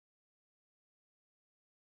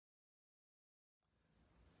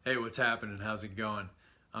Hey, what's happening? How's it going?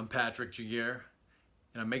 I'm Patrick Jaguar,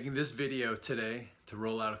 and I'm making this video today to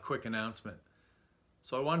roll out a quick announcement.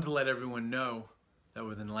 So I wanted to let everyone know that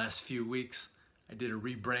within the last few weeks, I did a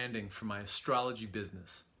rebranding for my astrology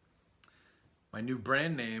business. My new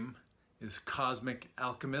brand name is Cosmic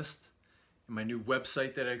Alchemist, and my new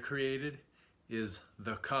website that I created is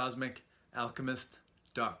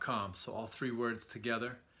thecosmicalchemist.com. So all three words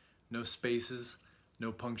together, no spaces,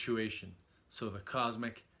 no punctuation. So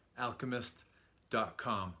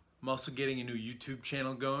thecosmicalchemist.com. I'm also getting a new YouTube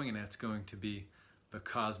channel going, and that's going to be The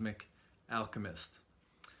Cosmic Alchemist.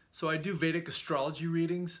 So I do Vedic astrology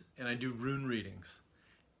readings and I do rune readings.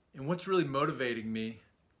 And what's really motivating me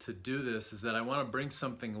to do this is that I want to bring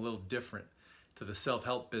something a little different to the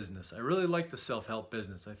self-help business. I really like the self-help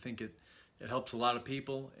business. I think it helps a lot of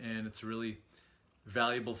people, and it's a really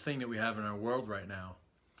valuable thing that we have in our world right now.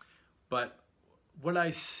 But what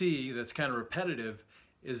I see that's kind of repetitive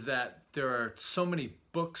is that there are so many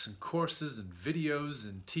books and courses and videos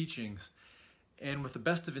and teachings, and with the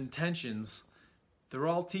best of intentions, they're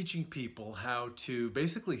all teaching people how to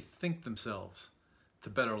basically think themselves to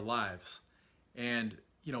better lives. And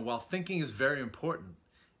while thinking is very important,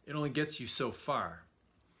 it only gets you so far.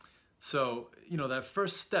 So that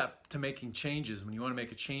first step to making changes, when you want to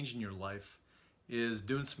make a change in your life, is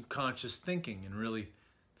doing some conscious thinking and really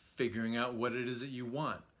figuring out what it is that you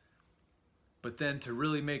want. But then to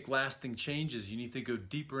really make lasting changes, you need to go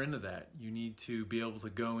deeper into that. You need to be able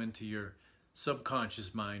to go into your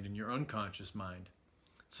subconscious mind and your unconscious mind.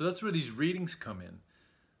 So that's where these readings come in.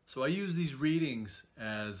 So I use these readings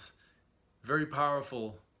as very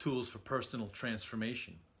powerful tools for personal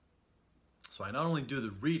transformation. So I not only do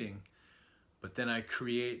the reading, but then I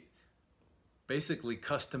create basically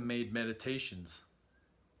custom-made meditations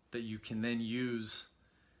that you can then use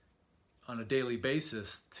on a daily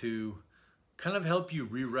basis to kind of help you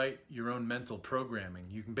rewrite your own mental programming.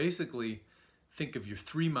 You can basically think of your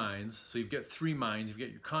three minds. So you've got three minds. You've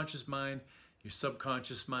got your conscious mind, your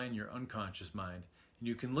subconscious mind, your unconscious mind. And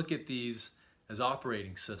you can look at these as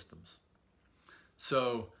operating systems.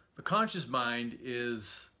 So the conscious mind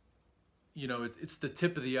is, it's the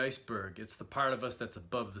tip of the iceberg. It's the part of us that's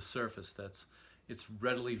above the surface. It's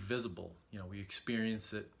readily visible. We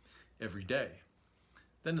experience it every day.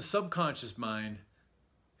 Then the subconscious mind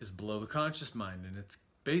is below the conscious mind, and it's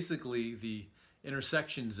basically the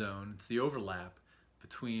intersection zone. It's the overlap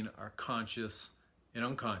between our conscious and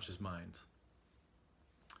unconscious minds.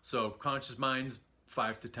 So conscious mind's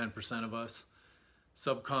 5 to 10% of us.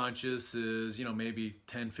 Subconscious is, maybe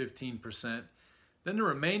 10, 15%. Then the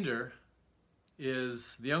remainder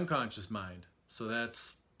is the unconscious mind. So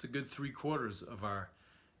it's a good 3/4 of our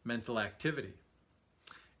mental activity.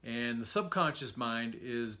 And the subconscious mind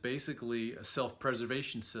is basically a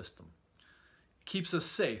self-preservation system. It keeps us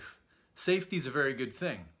safe. Safety is a very good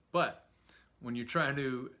thing, but when you're trying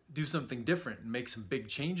to do something different and make some big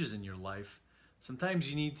changes in your life, sometimes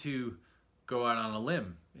you need to go out on a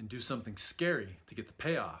limb and do something scary to get the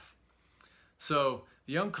payoff. So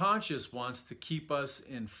the unconscious wants to keep us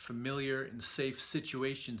in familiar and safe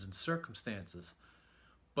situations and circumstances.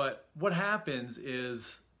 But what happens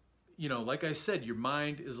is, like I said, your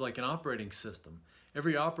mind is like an operating system.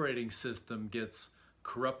 Every operating system gets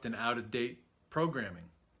corrupt and out-of-date programming.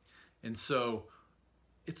 And so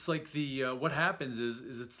it's like what happens is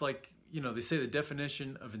it's like, they say the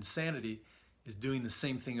definition of insanity is doing the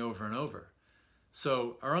same thing over and over.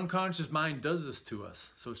 So our unconscious mind does this to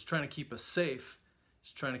us. So it's trying to keep us safe.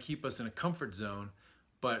 It's trying to keep us in a comfort zone,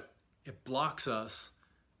 but it blocks us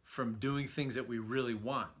from doing things that we really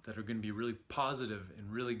want, that are going to be really positive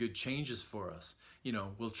and really good changes for us.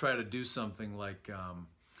 We'll try to do something like,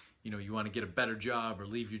 you want to get a better job or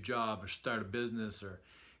leave your job or start a business or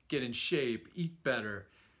get in shape, eat better,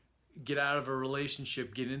 get out of a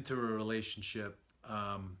relationship, get into a relationship,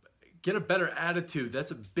 get a better attitude.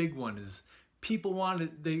 That's a big one. Is people want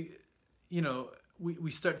it,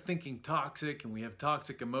 we start thinking toxic, and we have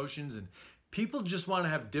toxic emotions, and people just want to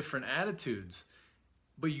have different attitudes.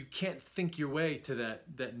 But you can't think your way to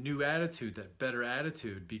that new attitude, that better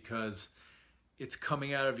attitude, because it's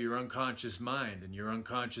coming out of your unconscious mind, and your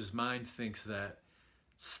unconscious mind thinks that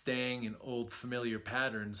staying in old familiar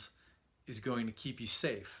patterns is going to keep you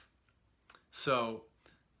safe. So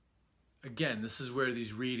again, this is where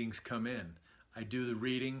these readings come in. I do the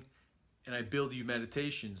reading and I build you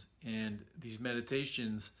meditations, and these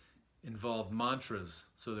meditations involve mantras.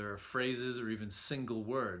 So there are phrases or even single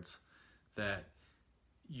words that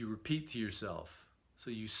you repeat to yourself. So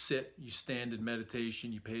you sit, you stand in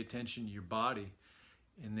meditation, you pay attention to your body,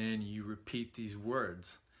 and then you repeat these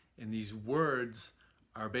words. And these words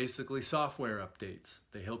are basically software updates.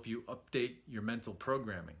 They help you update your mental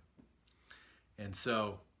programming. And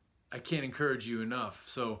so I can't encourage you enough.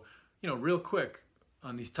 So, real quick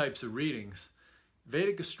on these types of readings,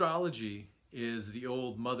 Vedic astrology is the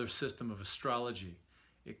old mother system of astrology.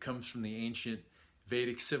 It comes from the ancient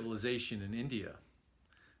Vedic civilization in India.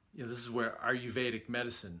 This is where Ayurvedic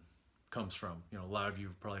medicine comes from. A lot of you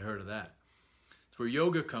have probably heard of that. It's where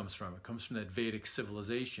yoga comes from. It comes from that Vedic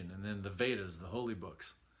civilization, and then the Vedas, the holy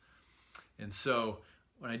books. And so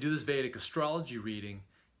when I do this Vedic astrology reading,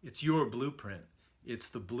 it's your blueprint. It's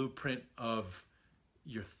the blueprint of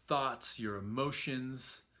your thoughts, your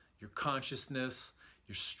emotions, your consciousness,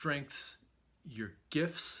 your strengths, your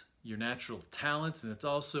gifts, your natural talents, and it's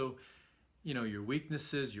also, your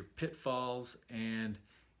weaknesses, your pitfalls, and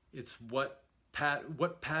it's what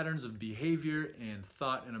patterns of behavior and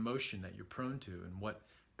thought and emotion that you're prone to, and what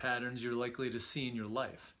patterns you're likely to see in your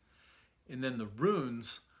life. And then the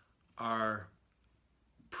runes are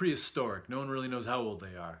prehistoric. No one really knows how old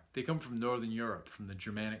they are. They come from Northern Europe, from the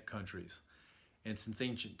Germanic countries. And since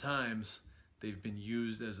ancient times, they've been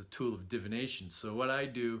used as a tool of divination. So what I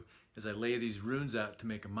do is I lay these runes out to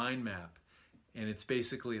make a mind map, and it's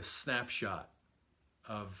basically a snapshot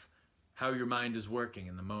of how your mind is working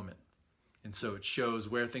in the moment. And so it shows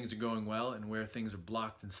where things are going well and where things are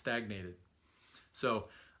blocked and stagnated. So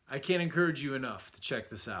I can't encourage you enough to check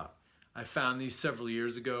this out. I found these several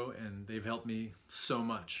years ago, and they've helped me so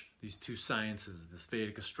much. These two sciences, this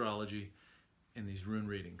Vedic astrology and these rune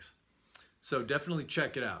readings. So definitely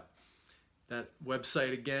check it out. That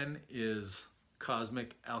website again is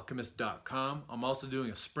cosmicalchemist.com. I'm also doing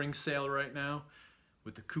a spring sale right now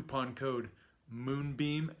with the coupon code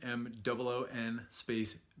MOONBEAM, MOON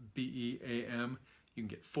space BEAM. You can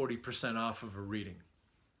get 40% off of a reading.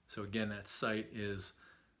 So again, that site is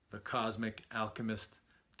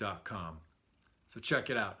thecosmicalchemist.com. So check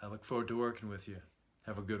it out. I look forward to working with you.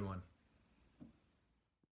 Have a good one.